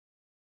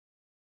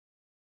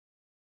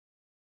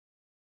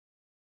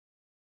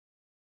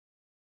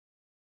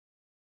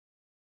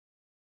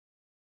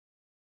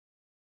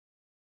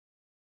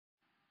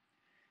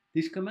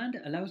This command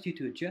allows you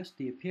to adjust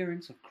the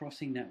appearance of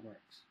crossing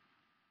networks.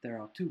 There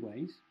are two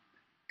ways: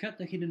 cut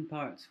the hidden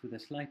parts with a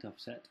slight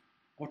offset,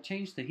 or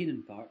change the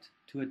hidden part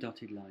to a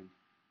dotted line.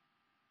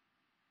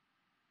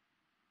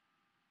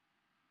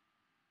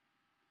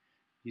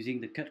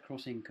 Using the cut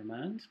crossing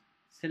command,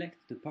 select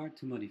the part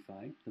to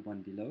modify, the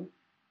one below,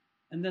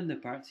 and then the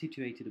part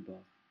situated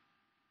above.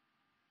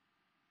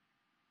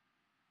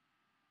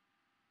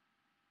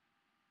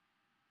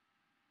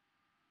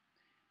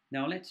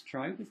 Now let's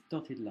try with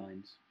dotted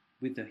lines,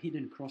 with the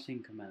hidden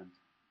crossing command.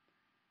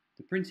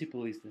 The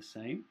principle is the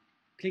same.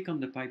 Click on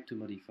the pipe to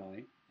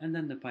modify, and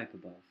then the pipe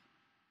above.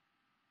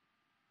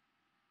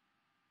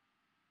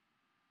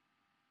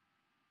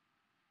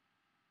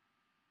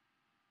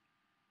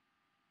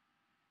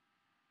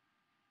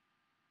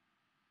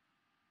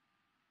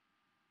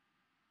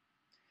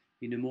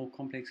 In a more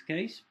complex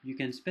case, you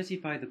can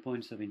specify the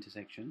points of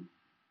intersection,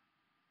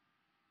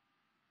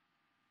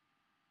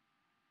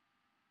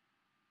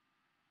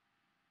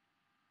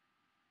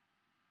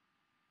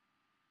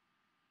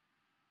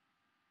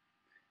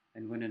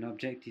 and when an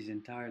object is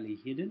entirely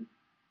hidden,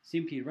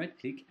 simply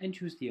right-click and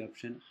choose the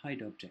option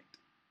Hide Object.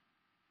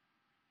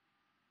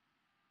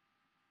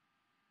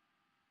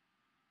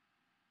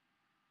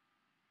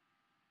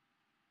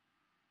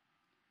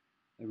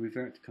 A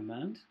revert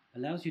command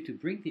allows you to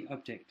bring the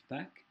object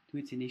back to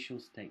its initial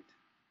state.